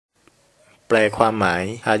แปลความหมาย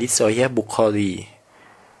หะดีษซอฮีฮ์บุคอรี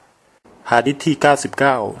หะดีษที่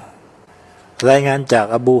99รายงานจาก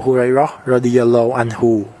อบูฮุไรเราะห์รอฎิยัลลอฮุอัน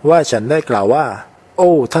ฮุว่าฉันได้กล่าวว่าโ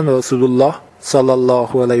อ้ท่านรอซูลุลลอฮ์ศ็อลลัลลอ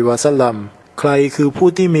ฮุอะลัยฮิวะซัลลัมใครคือผู้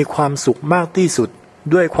ที่มีความสุขมากที่สุด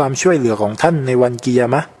ด้วยความช่วยเหลือของท่านในวันกิยา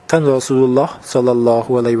มะห์ท่านรอซูลุลลอฮ์ศ็อลลัลลอฮุ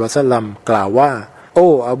อะลัยฮิวะซัลลัมกล่าวว่าโอ้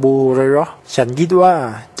อบูฮุไรเราะห์ฉันคิดว่า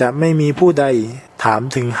จะไม่มีผู้ใดถาม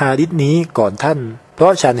ถึงหะดีษนี้ก่อนท่านเพรา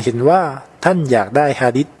ะฉันเห็นว่าท่านอยากได้หะ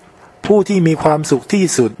ดีษผู้ที่มีความสุขที่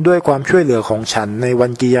สุดด้วยความช่วยเหลือของฉันในวั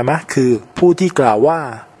นกิยามะห์คือผู้ที่กล่าวว่า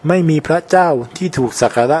ไม่มีพระเจ้าที่ถูกสั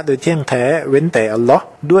กการะโดยเที่ยงแท้เว้นแต่อัลลอฮ์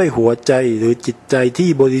ด้วยหัวใจหรือจิตใจที่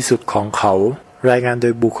บริสุทธิ์ของเขารายงานโด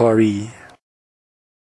ยบุคอรี